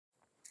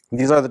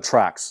These are the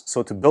tracks.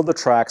 So to build the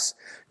tracks,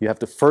 you have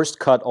to first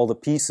cut all the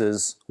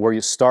pieces where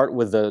you start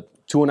with the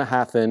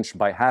 2.5 inch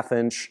by 1/2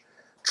 inch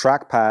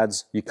track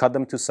pads. You cut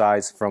them to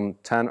size from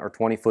 10 or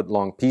 20 foot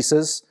long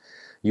pieces.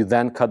 You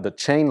then cut the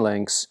chain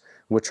links,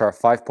 which are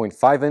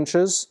 5.5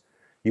 inches.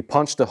 You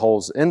punch the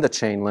holes in the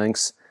chain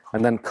links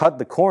and then cut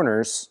the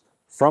corners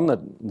from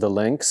the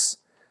links.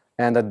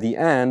 And at the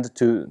end,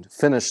 to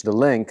finish the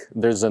link,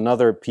 there's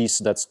another piece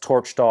that's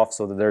torched off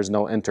so that there's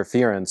no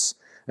interference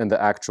in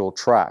the actual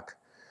track.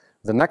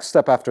 The next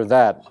step after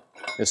that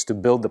is to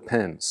build the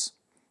pins.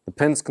 The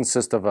pins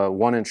consist of a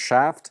 1 inch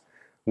shaft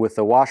with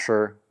a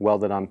washer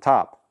welded on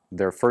top.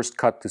 They're first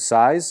cut to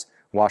size,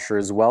 washer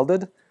is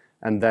welded,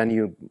 and then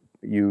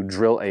you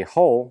drill a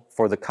hole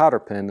for the cotter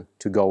pin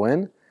to go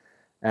in.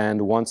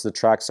 And once the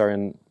tracks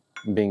are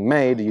being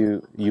made,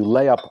 you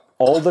lay up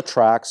all the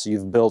tracks,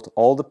 you've built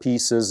all the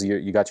pieces,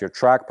 you got your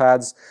track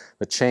pads,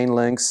 the chain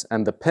links,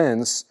 and the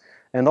pins,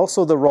 and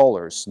also the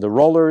rollers. The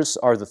rollers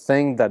are the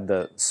thing that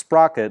the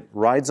sprocket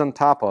rides on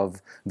top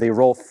of. They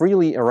roll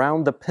freely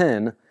around the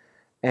pin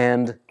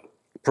and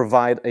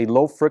provide a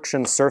low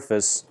friction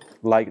surface,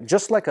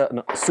 just like a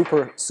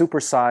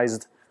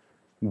supersized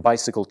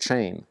bicycle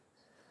chain.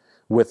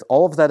 With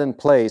all of that in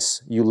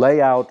place, you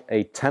lay out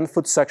a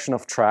 10-foot section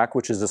of track,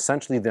 which is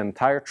essentially the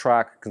entire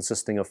track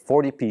consisting of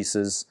 40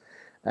 pieces.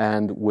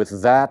 And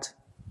with that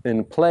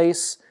in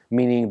place,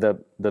 meaning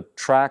the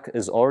track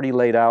is already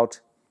laid out,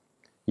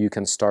 you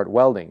can start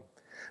welding.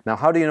 Now,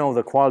 how do you know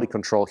the quality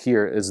control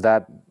here? Is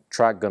that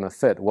track going to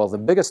fit? Well, the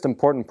biggest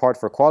important part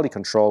for quality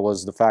control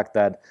was the fact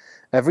that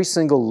every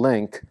single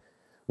link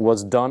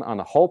was done on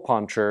a hole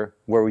puncher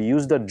where we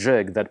used a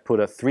jig that put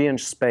a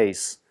 3-inch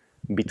space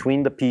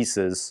between the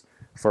pieces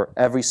for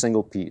every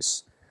single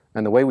piece.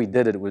 And the way we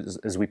did it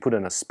is we put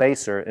in a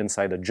spacer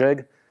inside a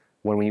jig.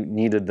 When we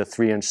needed the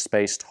 3-inch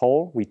spaced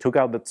hole, we took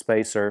out that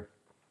spacer,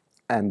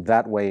 and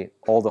that way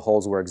all the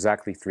holes were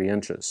exactly 3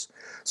 inches.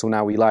 So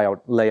now we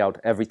lay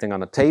out everything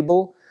on a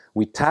table,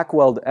 we tack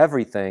weld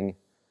everything,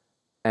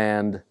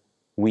 and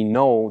we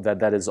know that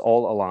that is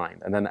all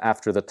aligned. And then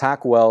after the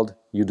tack weld,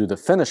 you do the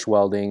finish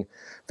welding.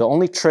 The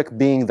only trick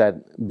being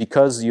that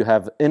because you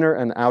have inner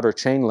and outer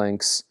chain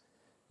links,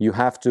 you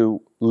have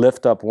to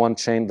lift up one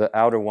chain, the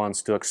outer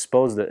ones, to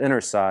expose the inner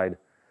side.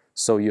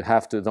 So you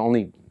have to, the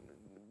only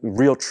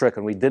real trick,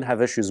 and we did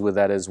have issues with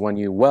that, is when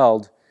you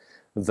weld,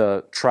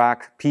 the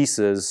track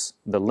pieces,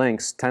 the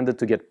links, tended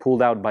to get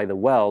pulled out by the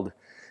weld,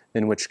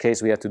 in which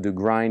case we had to do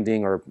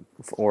grinding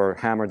or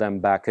hammer them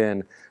back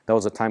in. That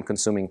was a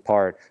time-consuming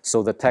part.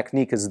 So the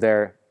technique is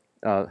there,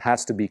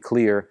 has to be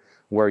clear,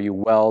 where you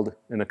weld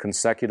in a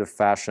consecutive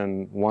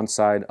fashion, one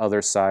side,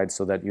 other side,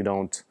 so that you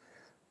don't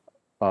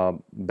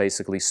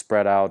basically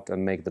spread out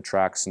and make the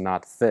tracks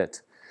not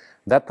fit.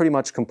 That pretty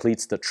much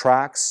completes the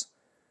tracks.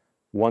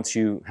 Once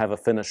you have a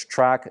finished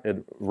track,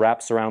 it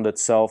wraps around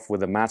itself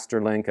with a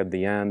master link at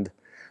the end.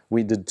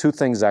 We did two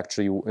things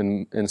actually.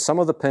 In some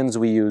of the pins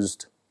we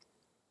used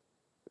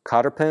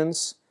cotter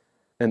pins,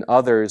 and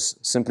others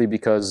simply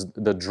because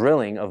the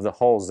drilling of the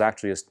holes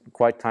actually is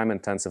quite time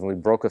intensive and we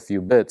broke a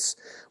few bits.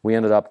 We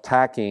ended up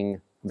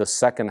tacking the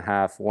second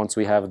half. Once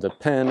we have the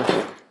pin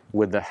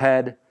with the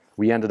head,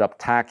 we ended up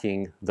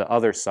tacking the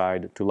other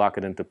side to lock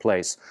it into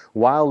place,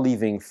 while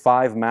leaving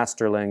 5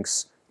 master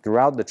links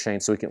throughout the chain,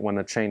 so when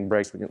the chain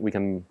breaks, we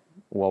can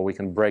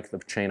break the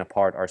chain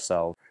apart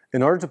ourselves.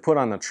 In order to put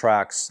on the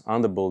tracks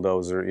on the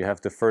bulldozer, you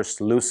have to first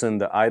loosen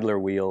the idler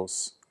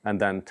wheels and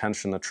then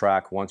tension the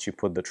track once you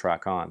put the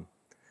track on.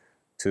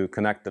 To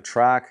connect the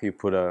track, you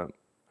put a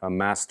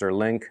master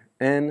link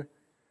in,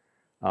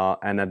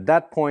 and at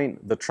that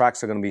point, the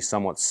tracks are going to be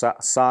somewhat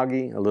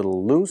soggy, a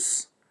little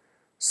loose.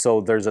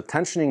 So there's a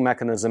tensioning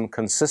mechanism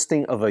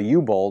consisting of a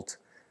U-bolt,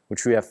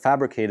 which we have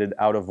fabricated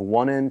out of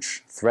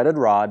 1-inch threaded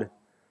rod,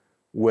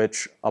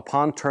 which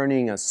upon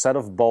turning a set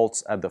of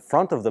bolts at the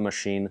front of the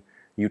machine,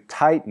 you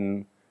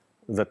tighten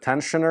the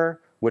tensioner,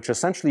 which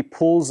essentially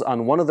pulls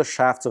on one of the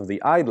shafts of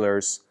the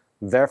idlers,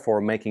 therefore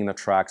making the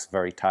tracks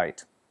very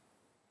tight.